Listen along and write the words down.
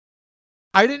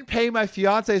I didn't pay my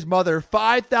fiance's mother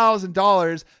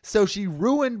 $5,000, so she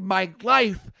ruined my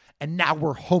life, and now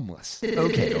we're homeless.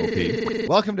 Okay, OP.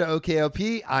 Welcome to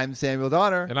OKOP. I'm Samuel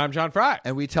Donner. And I'm John Fry.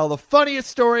 And we tell the funniest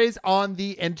stories on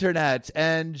the internet.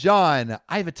 And John,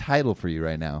 I have a title for you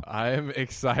right now. I'm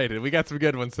excited. We got some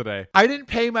good ones today. I didn't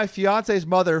pay my fiance's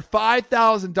mother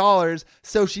 $5,000,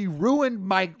 so she ruined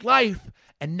my life,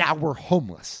 and now we're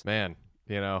homeless. Man,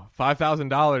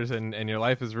 $5,000 and your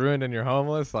life is ruined and you're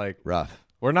homeless. Like, rough.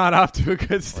 We're not off to a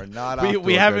good We're not off to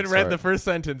We a haven't good read start. the first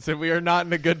sentence and we are not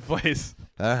in a good place.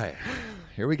 All right,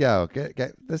 here we go.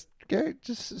 Get this.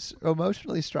 Just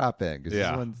emotionally strap in because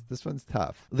this one's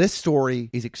tough. This story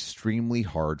is extremely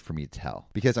hard for me to tell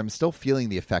because I'm still feeling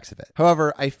the effects of it.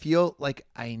 However, I feel like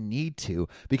I need to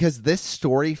because this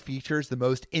story features the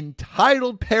most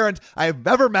entitled parent I've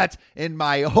ever met in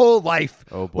my whole life.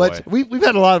 Oh boy, we've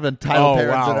had a lot of entitled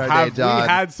parents in our Have day, John. we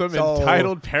had some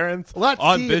entitled parents let's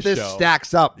on see this if this show.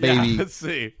 stacks up, baby. Yeah, let's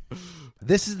see.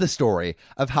 This is the story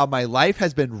of how my life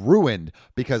has been ruined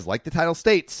because, like the title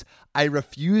states, I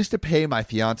refused to pay my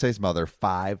fiance's mother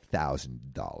 $5,000.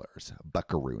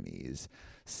 Buckaroonies,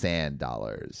 sand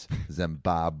dollars,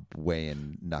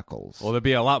 Zimbabwean knuckles. Well, there'd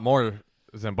be a lot more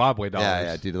Zimbabwe dollars.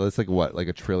 Yeah, dude. It's like what? Like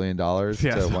 $1 trillion to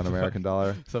 $1 American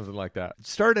dollar? Something like that.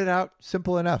 Started out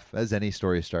simple enough, as any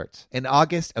story starts. In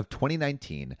August of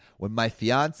 2019, when my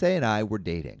fiance and I were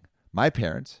dating, my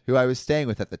parents, who I was staying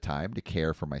with at the time to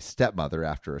care for my stepmother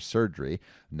after a surgery,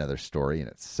 another story in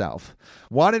itself,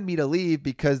 wanted me to leave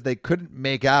because they couldn't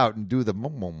make out and do the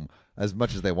mum as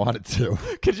much as they wanted to.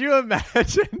 Could you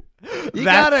imagine? You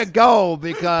gotta go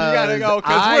because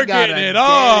we're getting it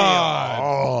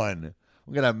on.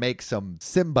 I'm gonna make some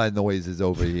Simba noises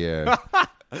over here.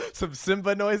 Some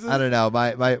Simba noises? I don't know.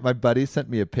 My buddy sent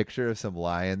me a picture of some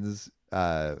lions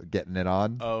getting it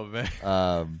on. Oh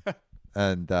man.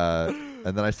 And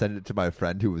then I sent it to my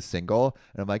friend who was single,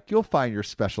 and I'm like, you'll find your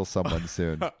special someone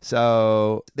soon.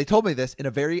 So they told me this in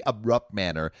a very abrupt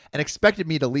manner and expected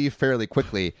me to leave fairly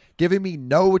quickly, giving me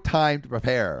no time to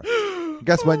prepare.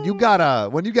 Guess when you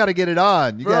gotta get it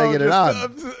on, you gotta get it on.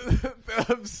 The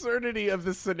absurdity of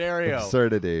the scenario.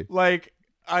 Absurdity. Like,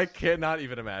 I cannot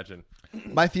even imagine.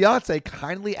 My fiance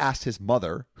kindly asked his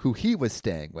mother, who he was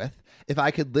staying with, if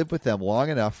I could live with them long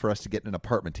enough for us to get an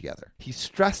apartment together. He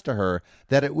stressed to her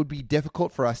that it would be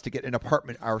difficult for us to get an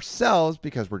apartment ourselves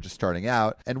because we're just starting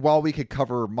out, and while we could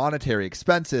cover monetary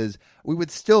expenses, we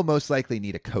would still most likely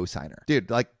need a cosigner. Dude,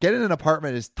 like, getting an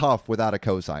apartment is tough without a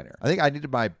cosigner. I think I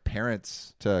needed my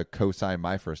parents to cosign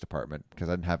my first apartment because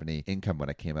I didn't have any income when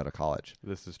I came out of college.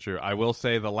 This is true. I will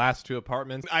say the last two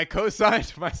apartments, I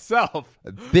co-signed myself.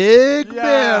 Big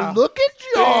man, look at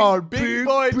John. Big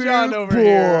boy John over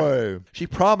here. She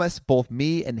promised both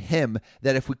me and him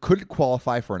that if we couldn't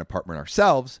qualify for an apartment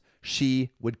ourselves,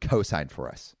 she would co-sign for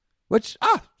us. Which,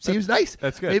 seems nice.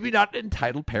 That's good. Maybe not an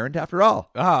entitled parent after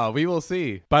all. We will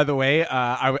see. By the way,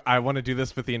 I want to do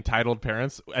this with the entitled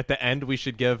parents. At the end, we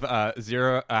should give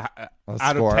 0 out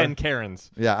of 10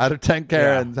 Karens. Yeah, out of 10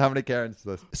 Karens. Yeah. How many Karens is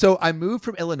this? So I moved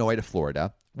from Illinois to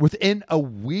Florida. Within a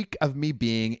week of me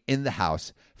being in the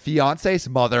house, fiance's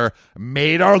mother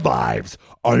made our lives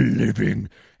a living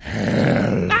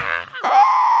hell.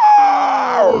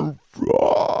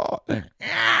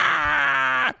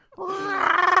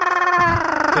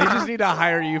 They just need to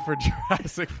hire you for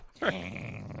Jurassic Park.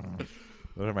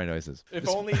 What are my noises? If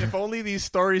only these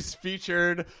stories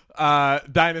featured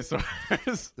dinosaurs.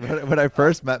 When I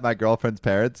first met my girlfriend's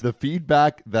parents, the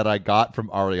feedback that I got from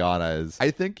Ariana is,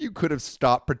 I think you could have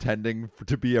stopped pretending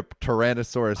to be a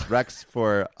Tyrannosaurus Rex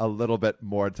for a little bit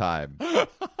more time.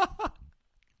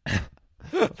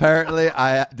 Apparently,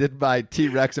 I did my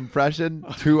T-Rex impression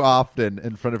too often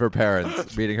in front of her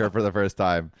parents, meeting her for the first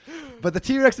time. But the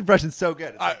T-Rex impression is so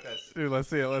good. It's like this. Dude, let's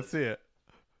see it. Let's see it.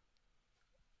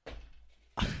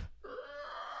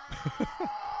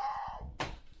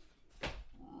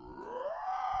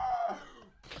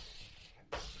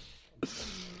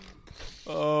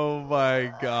 Oh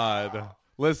my God.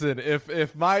 Listen,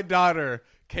 if my daughter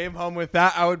came home with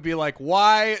that, I would be like,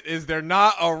 why is there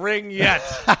not a ring yet?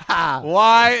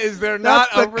 Why is there not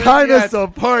a ring yet? That's the kind of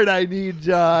support I need,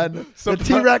 John. The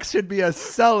T-Rex should be a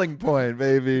selling point,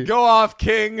 baby. Go off,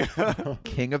 King.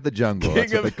 King of the jungle.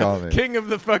 That's what they call me. King of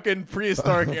the fucking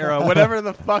prehistoric era. Whatever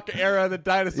the fuck era the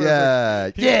dinosaurs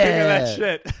were. He's king of that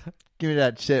shit. Give me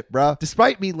that shit, bro.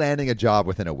 Despite me landing a job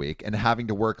within a week and having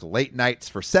to work late nights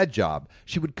for said job,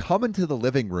 she would come into the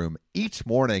living room each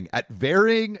morning at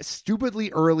varying stupidly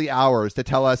early hours to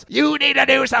tell us, you need to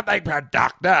do something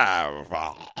productive.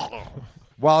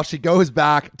 While she goes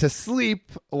back to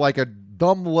sleep like a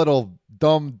dumb little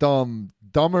dumb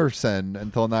Dummerson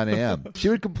until 9 a.m. She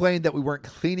would complain that we weren't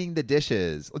cleaning the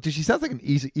dishes. Dude, she sounds like an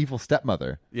evil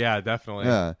stepmother. Yeah, definitely.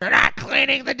 Yeah. You're not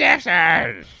cleaning the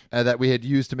dishes. That we had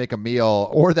used to make a meal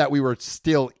or that we were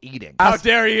still eating. How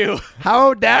dare you?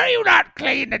 How dare you not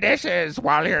clean the dishes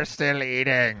while you're still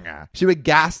eating? She would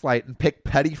gaslight and pick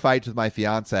petty fights with my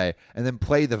fiance and then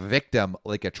play the victim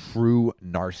like a true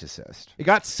narcissist. It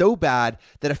got so bad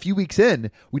that a few weeks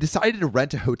in, we decided to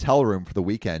rent a hotel room for the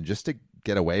weekend just to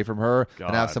get away from her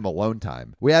and have some alone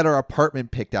time. We had our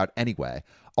apartment picked out anyway.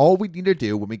 All we'd need to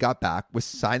do when we got back was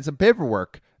sign some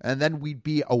paperwork, and then we'd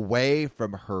be away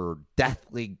from her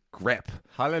deathly grip.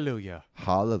 Hallelujah.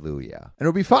 Hallelujah. And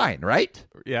it'll be fine, right?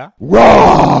 Yeah.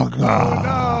 Wrong!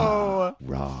 No.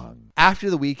 Wrong. After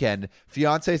the weekend,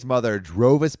 fiance's mother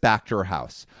drove us back to her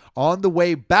house. On the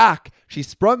way back, she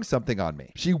sprung something on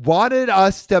me. She wanted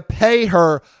us to pay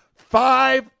her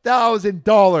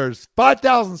 $5,000,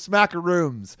 5,000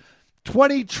 smackaroons,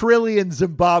 20 trillion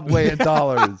Zimbabwean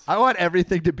dollars. I want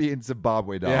everything to be in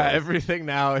Zimbabwe dollars. Yeah, everything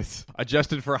now is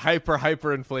adjusted for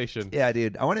hyper inflation. Yeah,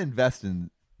 dude. I want to invest in.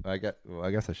 I guess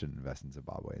I shouldn't invest in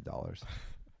Zimbabwean dollars.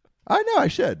 I know I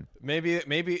should. Maybe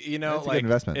you know, That's a good like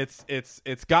investment.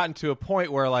 it's gotten to a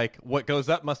point where like what goes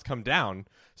up must come down.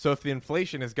 So if the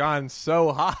inflation has gone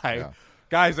so high,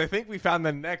 guys, I think we found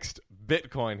the next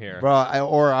Bitcoin here. Bro,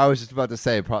 I was just about to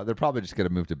say they're probably just going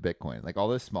to move to Bitcoin. Like all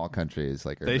those small countries,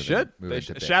 like They should.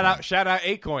 Shout out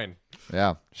Acoin.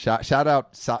 Yeah, shout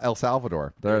out El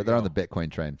Salvador. They're on the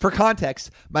Bitcoin train. For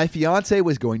context, my fiance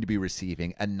was going to be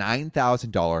receiving a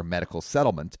 $9,000 medical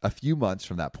settlement a few months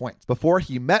from that point. Before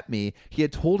he met me, he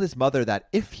had told his mother that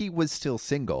if he was still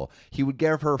single, he would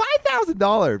give her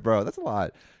 $5,000. Bro, that's a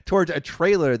lot. Towards a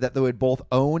trailer that they would both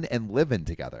own and live in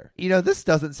together. You know, this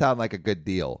doesn't sound like a good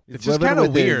deal. It's just kind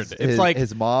of weird. It's like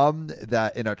his mom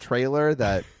that in a trailer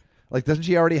that, like, doesn't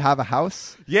she already have a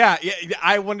house? Yeah,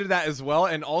 I wondered that as well.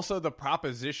 And also the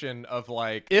proposition of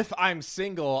like, if I'm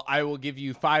single, I will give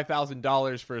you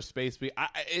 $5,000 for a space.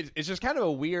 It's just kind of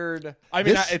a weird. I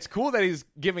mean, it's cool that he's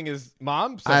giving his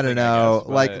mom something, I don't know.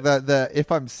 I guess, like the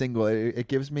if I'm single, it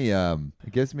gives me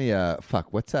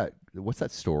fuck. What's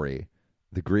that story?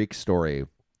 The Greek story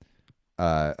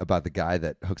about the guy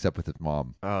that hooks up with his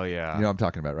mom. Oh yeah, you know what I'm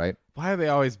talking about, right? Why are they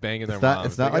always banging their moms? moms?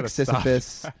 It's not like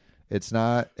Sisyphus. It's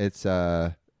not. It's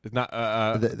not.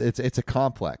 It's a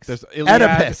complex. There's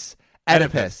Oedipus.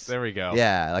 There we go.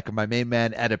 Yeah, like my main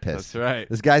man Oedipus. That's right.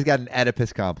 This guy's got an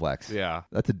Oedipus complex. Yeah,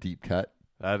 that's a deep cut.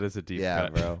 That is a deep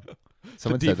cut. Yeah, bro.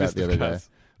 Someone said that the other day.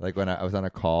 Like when I was on a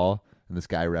call and this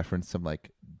guy referenced some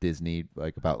like Disney,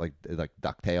 like about like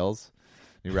DuckTales.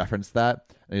 He referenced that,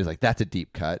 and he was like, "That's a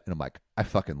deep cut," and I'm like, "I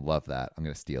fucking love that. I'm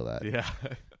gonna steal that." Yeah.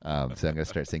 So I'm gonna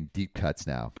start saying deep cuts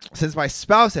now. Since my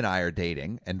spouse and I are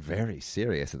dating and very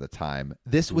serious at the time,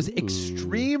 this was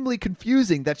extremely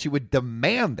confusing that she would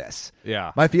demand this.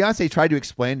 Yeah. My fiance tried to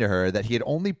explain to her that he had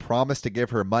only promised to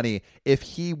give her money if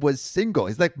he was single.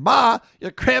 He's like, "Ma, you're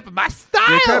cramping my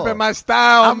style. You're cramping my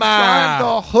style, I'm ma.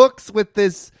 trying to hooks with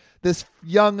this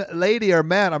young lady or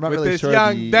man. I'm not really sure.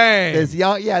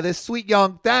 This sweet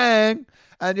young thing."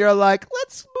 And you're like,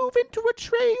 "Let's move into a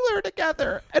trailer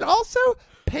together and also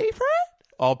pay for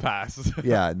it." I'll pass.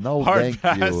 Yeah, no, Hard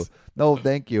pass. you. No,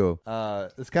 thank you.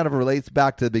 This kind of relates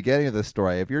back to the beginning of the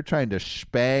story. If you're trying to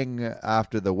spang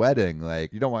after the wedding,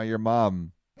 like you don't want your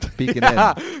mom peeking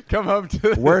in. Come home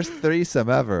to worst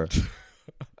threesome ever.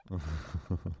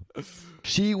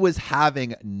 She was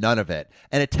having none of it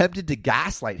and attempted to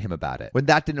gaslight him about it. When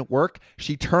that didn't work,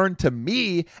 she turned to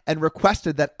me and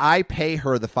requested that I pay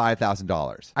her the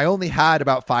 $5,000. I only had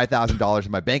about $5,000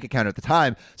 in my bank account at the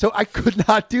time, so I could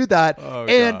not do that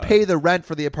and pay the rent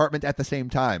for the apartment at the same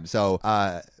time. So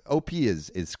OP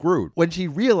is screwed. When she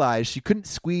realized she couldn't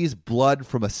squeeze blood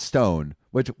from a stone,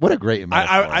 what a great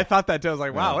metaphor. I thought that too. I was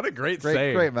like, wow, what a great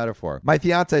saying. Great metaphor. My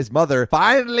fiance's mother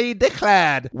finally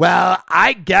declared, "Well,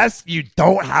 I guess you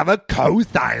don't have a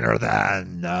co-signer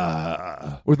then."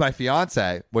 With my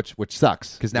fiance, which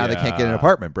sucks because now they can't get an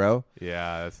apartment, bro.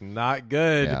 Yeah, it's not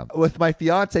good. Yeah. With my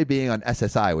fiance being on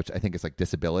SSI, which I think is like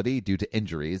disability due to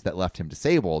injuries that left him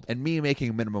disabled, and me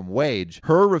making minimum wage,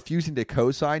 her refusing to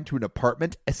co-sign to an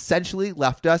apartment essentially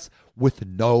left us with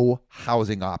no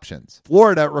housing options.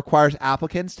 Florida requires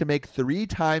applicants to make 3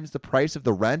 times the price of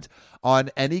the rent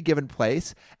on any given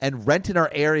place, and rent in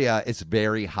our area is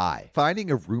very high.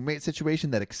 Finding a roommate situation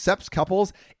that accepts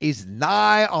couples is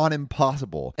nigh on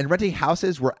impossible, and renting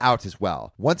houses were out as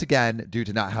well. Once again, due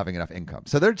to not having enough income.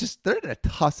 So they're in a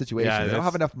tough situation. Yeah, they don't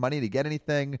have enough money to get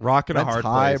anything. Rock and a hard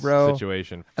place bro.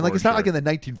 situation. And like, it's not like in the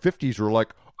 1950s where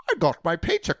like, I got my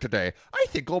paycheck today. I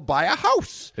think I'll buy a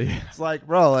house. Yeah. It's like,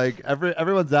 bro, like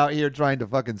everyone's out here trying to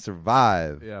fucking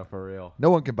survive. Yeah, for real. No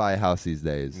one can buy a house these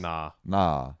days. Nah.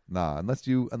 Unless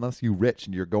you rich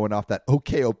and you're going off that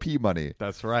OKOP money.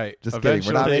 That's right. Just kidding.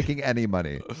 We're not making any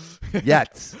money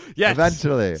yet. Yet.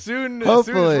 Eventually. Soon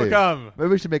Hopefully. it will come. Maybe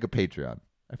we should make a Patreon.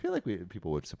 I feel like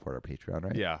people would support our Patreon,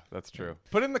 right? Yeah, that's true.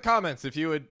 Put in the comments if you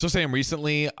would. So Sam,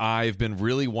 recently I've been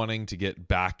really wanting to get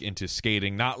back into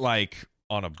skating, not like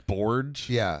on a board.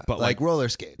 Yeah, but like roller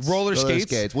skates. Roller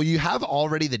skates? Well, you have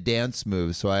already the dance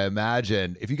moves, so I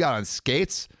imagine if you got on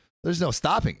skates, there's no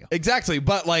stopping you. Exactly.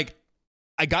 But like,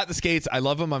 I got the skates. I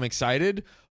love them. I'm excited.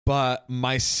 But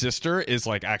my sister is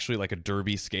like actually like a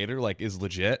derby skater, like is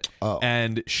legit. Oh.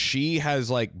 And she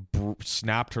has like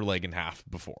snapped her leg in half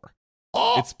before.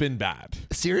 Oh, It's been bad.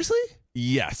 seriously?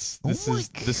 Yes. This Oh my is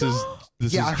God. this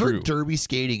Yeah, is I true. heard derby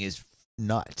skating is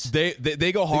nuts. They go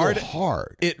They go hard.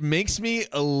 hard. It makes me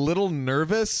a little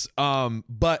nervous,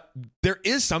 but there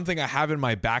is something I have in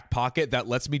my back pocket that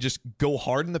lets me just go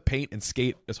hard in the paint and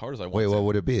skate as hard as I want. Wait, to. what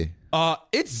would it be?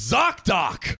 It's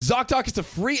ZocDoc. ZocDoc is a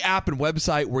free app and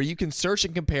website where you can search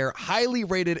and compare highly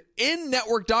rated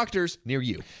in-network doctors near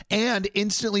you. And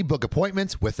instantly book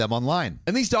appointments with them online.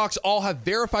 And these docs all have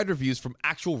verified reviews from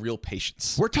actual real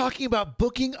patients. We're talking about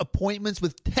booking appointments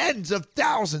with tens of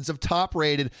thousands of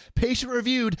top-rated,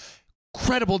 patient-reviewed,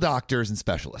 credible doctors and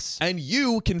specialists. And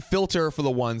you can filter for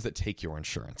the ones that take your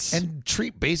insurance. And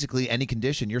treat basically any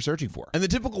condition you're searching for. And the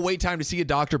typical wait time to see a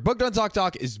doctor booked on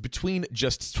ZocDoc is between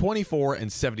just 24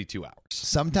 and 72 hours.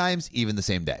 Sometimes even the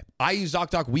same day. I use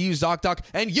ZocDoc, we use ZocDoc,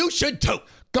 and you should too.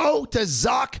 Go to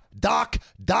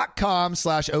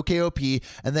ZocDoc.com/OKOP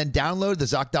and then download the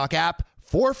ZocDoc app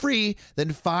for free.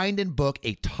 Then find and book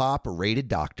a top-rated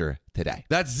doctor today.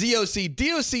 That's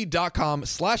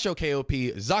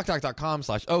ZocDoc.com/OKOP,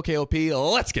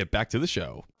 ZocDoc.com/OKOP. Let's get back to the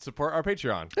show. Support our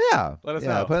Patreon. Yeah. Let us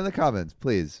know. Put in the comments,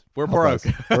 please. We're Help broke.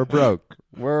 us. We're broke.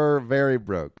 We're very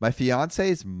broke. My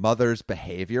fiance's mother's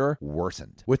behavior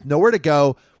worsened. With nowhere to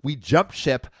go, we jumped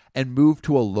ship and moved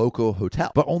to a local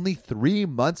hotel. But only 3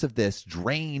 months of this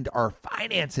drained our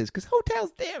finances because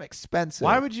hotels damn expensive.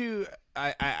 Why would you?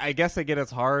 I guess I get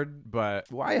it's hard, but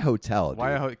Why a hotel? Dude?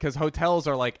 why? Because hotels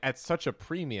are like at such a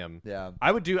premium. Yeah.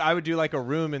 I would do like a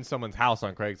room in someone's house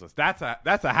on Craigslist. That's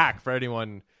a hack for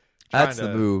anyone. That's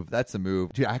the move. That's the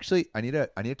move. Dude, actually, I need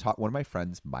to talk. One of my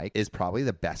friends, Mike, is probably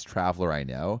the best traveler I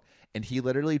know. And he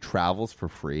literally travels for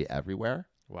free everywhere.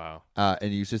 Wow.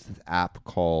 And uses this app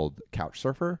called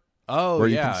Couchsurfer. Oh, where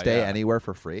yeah, you can stay yeah. anywhere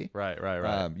for free. Right.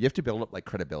 You have to build up like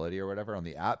credibility or whatever on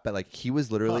the app. But like he was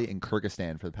literally in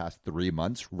Kyrgyzstan for the past 3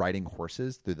 months riding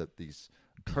horses through these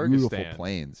beautiful Kyrgyzstan.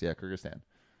 plains. Yeah, Kyrgyzstan.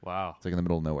 Wow. It's like in the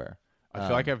middle of nowhere. I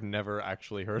feel like I've never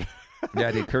actually heard.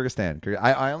 Yeah, dude, Kyrgyzstan.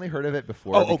 I only heard of it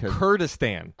before. Oh, because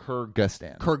Kurdistan.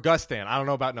 Kyrgyzstan. Kyrgyzstan. I don't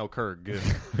know about no Kyrg.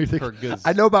 Kyrgyz.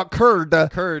 I know about Kurd.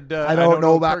 Kurd. I don't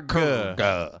know about Kyrgyz.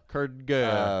 Kurd.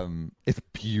 Kyrgyz. It's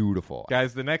beautiful.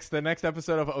 Guys, the next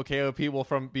episode of OKOP will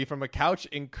be from a couch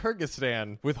in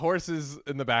Kyrgyzstan with horses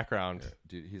in the background.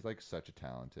 Dude, he's like such a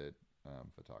talented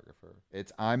photographer.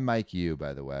 I'm Mike Yu,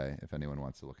 by the way, if anyone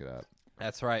wants to look it up.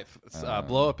 That's right.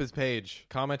 Blow up his page.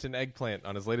 Comment an eggplant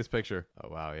on his latest picture. Oh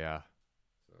wow, yeah.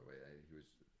 So wait, he was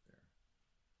there.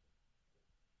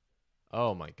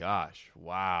 Oh my gosh,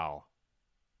 wow.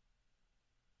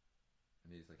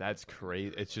 And he's like, That's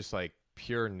crazy. It's just like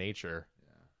pure nature. yeah.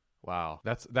 Wow.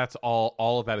 That's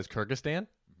all of that is Kyrgyzstan?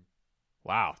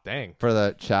 Wow, dang. For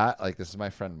the chat, like this is my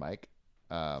friend Mike,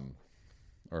 or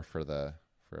for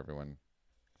everyone.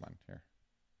 Come on here.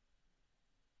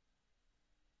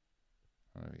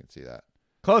 I don't know if you can see that.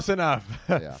 Close enough.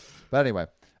 Yeah. But anyway,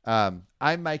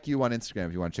 I'm Mike Yu on Instagram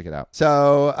if you want to check it out.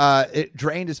 So it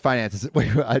drained his finances. Wait,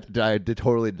 I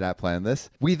totally did not plan this.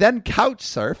 We then couch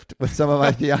surfed with some of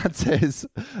my fiance's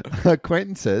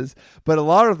acquaintances, but a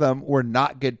lot of them were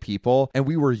not good people, and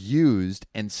we were used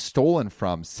and stolen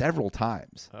from several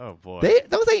times. Oh boy.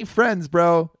 Those ain't friends,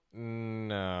 bro.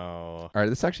 No. All right,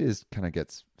 this actually kind of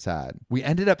gets sad. We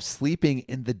ended up sleeping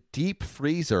in the deep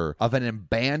freezer of an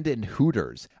abandoned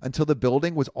Hooters until the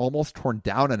building was almost torn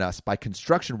down on us by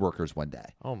construction workers one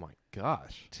day. Oh my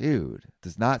gosh. Dude,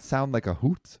 does not sound like a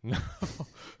hoot. No.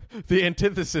 The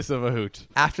antithesis of a hoot.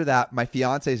 After that, my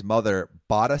fiance's mother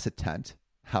bought us a tent.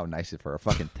 How nice of her, a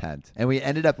fucking tent. And we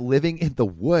ended up living in the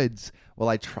woods while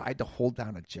I tried to hold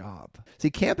down a job. See,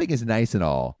 camping is nice and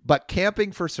all, but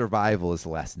camping for survival is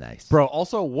less nice. Bro,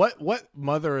 also what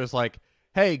mother is like,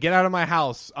 hey, get out of my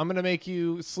house. I'm going to make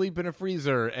you sleep in a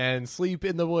freezer and sleep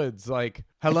in the woods. Like,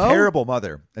 hello? A terrible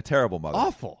mother.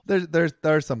 Awful.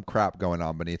 There's some crap going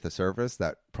on beneath the surface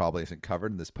that probably isn't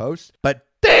covered in this post. But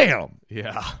damn.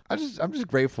 Yeah. I'm just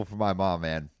grateful for my mom,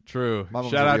 man. True. My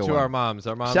mom's Shout a out real to one. our moms.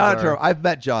 Our moms Shout out are... to her. I've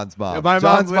met John's mom. My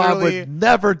John's mom mom literally- would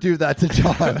never do that to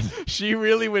John. She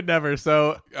really would never.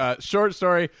 So, short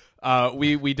story.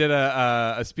 We did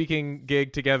a speaking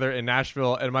gig together in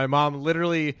Nashville, and my mom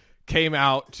literally came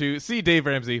out to see Dave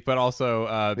Ramsey, but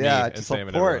also me and to Sam and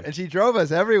support. everyone. And she drove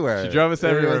us everywhere. She drove us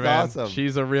everywhere, It was man. awesome.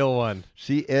 She's a real one.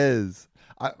 She is.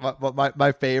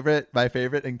 My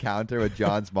favorite encounter with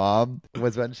John's mom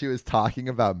was when she was talking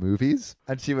about movies,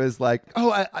 and she was like,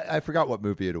 "Oh, I forgot what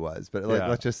movie it was, but like, Yeah.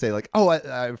 let's just say like, oh,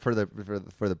 I for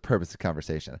the purpose of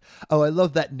conversation, oh, I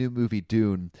love that new movie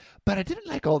Dune, but I didn't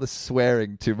like all the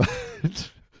swearing too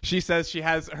much." She says she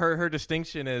has her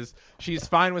distinction is she's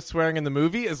fine with swearing in the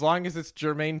movie as long as it's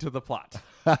germane to the plot.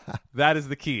 That is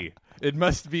the key. It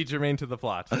must be germane to the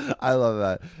plot. I love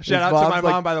that. Shout His out to my mom's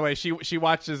mom, like, by the way. She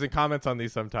watches and comments on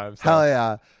these sometimes. So. Hell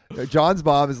yeah. John's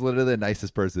mom is literally the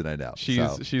nicest person I know.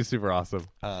 She's super awesome.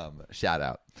 Shout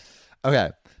out. Okay.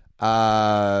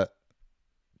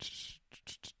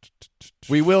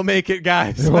 We will make it,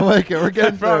 guys. We'll make it. We're I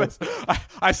getting through. promise.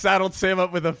 I saddled Sam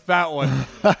up with a fat one.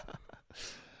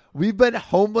 We've been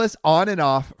homeless on and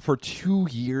off for 2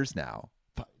 years now.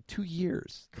 2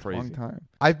 years. Crazy. Long time.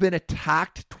 I've been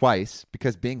attacked twice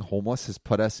because being homeless has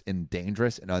put us in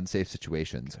dangerous and unsafe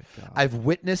situations. I've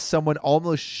witnessed someone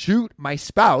almost shoot my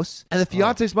spouse, and the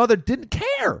fiance's mother didn't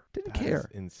care. Didn't care.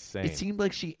 Insane. It seemed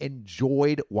like she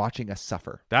enjoyed watching us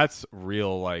suffer. That's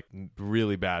real, like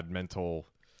really bad mental.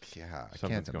 Yeah, I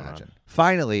Something's can't going imagine. on.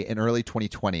 Finally, in early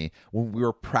 2020, when we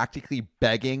were practically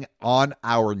begging on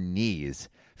our knees,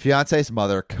 fiance's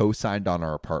mother co-signed on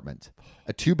our apartment.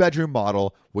 A 2-bedroom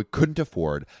model we couldn't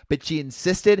afford, but she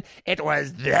insisted it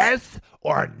was this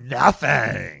or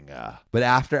nothing. But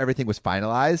after everything was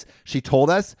finalized, she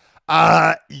told us,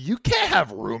 you can't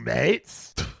have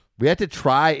roommates. We had to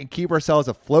try and keep ourselves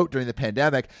afloat during the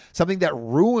pandemic, something that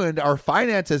ruined our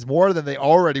finances more than they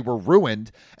already were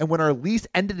ruined. And when our lease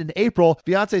ended in April,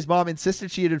 fiance's mom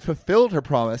insisted she had fulfilled her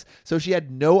promise, so she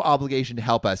had no obligation to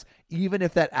help us, even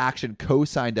if that action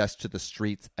co-signed us to the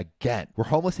streets again. We're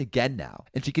homeless again now.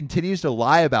 And she continues to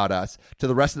lie about us to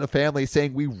the rest of the family,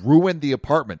 saying we ruined the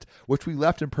apartment, which we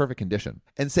left in perfect condition,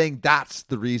 and saying that's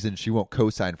the reason she won't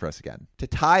co-sign for us again. To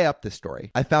tie up this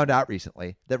story, I found out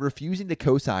recently that refusing to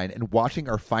co-sign and watching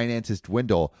our finances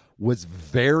dwindle was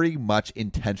very much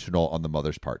intentional on the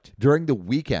mother's part. During the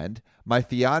weekend, my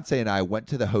fiance and I went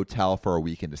to the hotel for a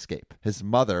weekend escape. His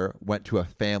mother went to a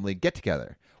family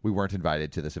get-together. We weren't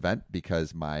invited to this event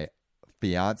because my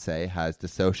fiance has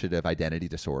dissociative identity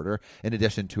disorder in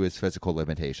addition to his physical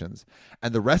limitations.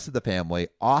 And the rest of the family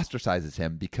ostracizes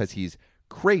him because he's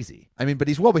crazy. I mean, but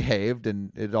he's well behaved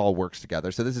and it all works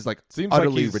together. So this is like Seems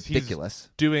utterly like he's ridiculous.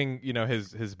 Doing,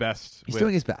 his best. He's with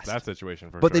doing his best. That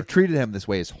situation for But sure. they've treated him this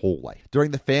way his whole life.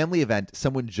 During the family event,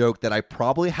 someone joked that I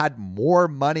probably had more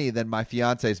money than my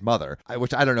fiance's mother,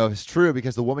 which I don't know if it's true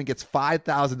because the woman gets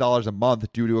 $5,000 a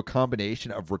month due to a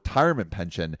combination of retirement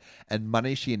pension and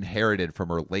money she inherited from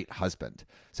her late husband.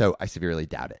 So I severely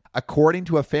doubt it. According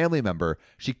to a family member,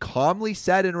 she calmly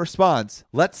said in response,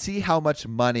 "Let's see how much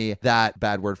money that,"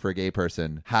 bad word for a gay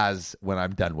person, "has when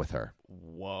I'm done with her."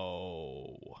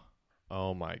 Whoa.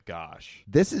 Oh my gosh.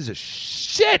 This is a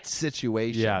shit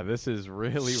situation. Yeah, this is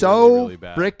really, so really, really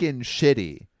bad. freaking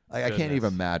shitty. Like, I can't Goodness.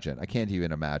 even imagine. I can't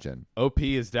even imagine. OP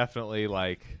is definitely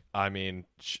like, I mean,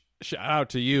 shout out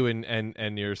to you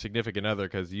and your significant other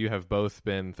because you have both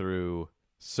been through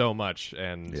so much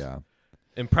and Yeah.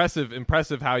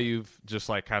 Impressive how you've just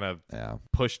like kind of Yeah.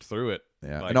 pushed through it.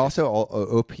 Yeah. Like, And also,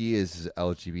 OP is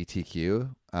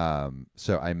LGBTQ.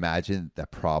 So I imagine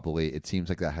that probably it seems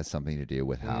like that has something to do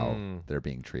with how they're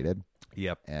being treated.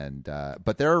 Yep. And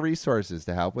but there are resources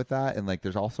to help with that, and like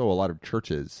there's also a lot of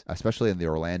churches, especially in the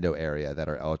Orlando area, that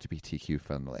are LGBTQ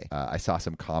friendly. I saw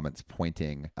some comments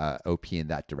pointing OP in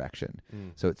that direction,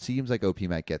 so it seems like OP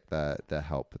might get the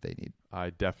help that they need.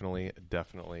 I definitely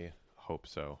hope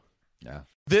so. Yeah.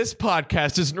 This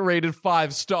podcast isn't rated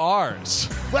 5 stars.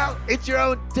 Well, it's your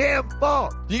own damn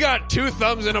fault. You got 2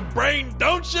 thumbs and a brain,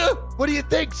 don't you? What do you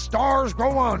think? Stars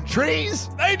grow on trees?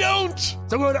 They don't.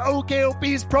 So go to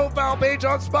OKOP's profile page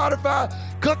on Spotify,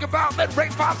 click about, then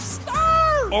rate 5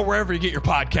 stars. Or wherever you get your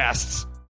podcasts.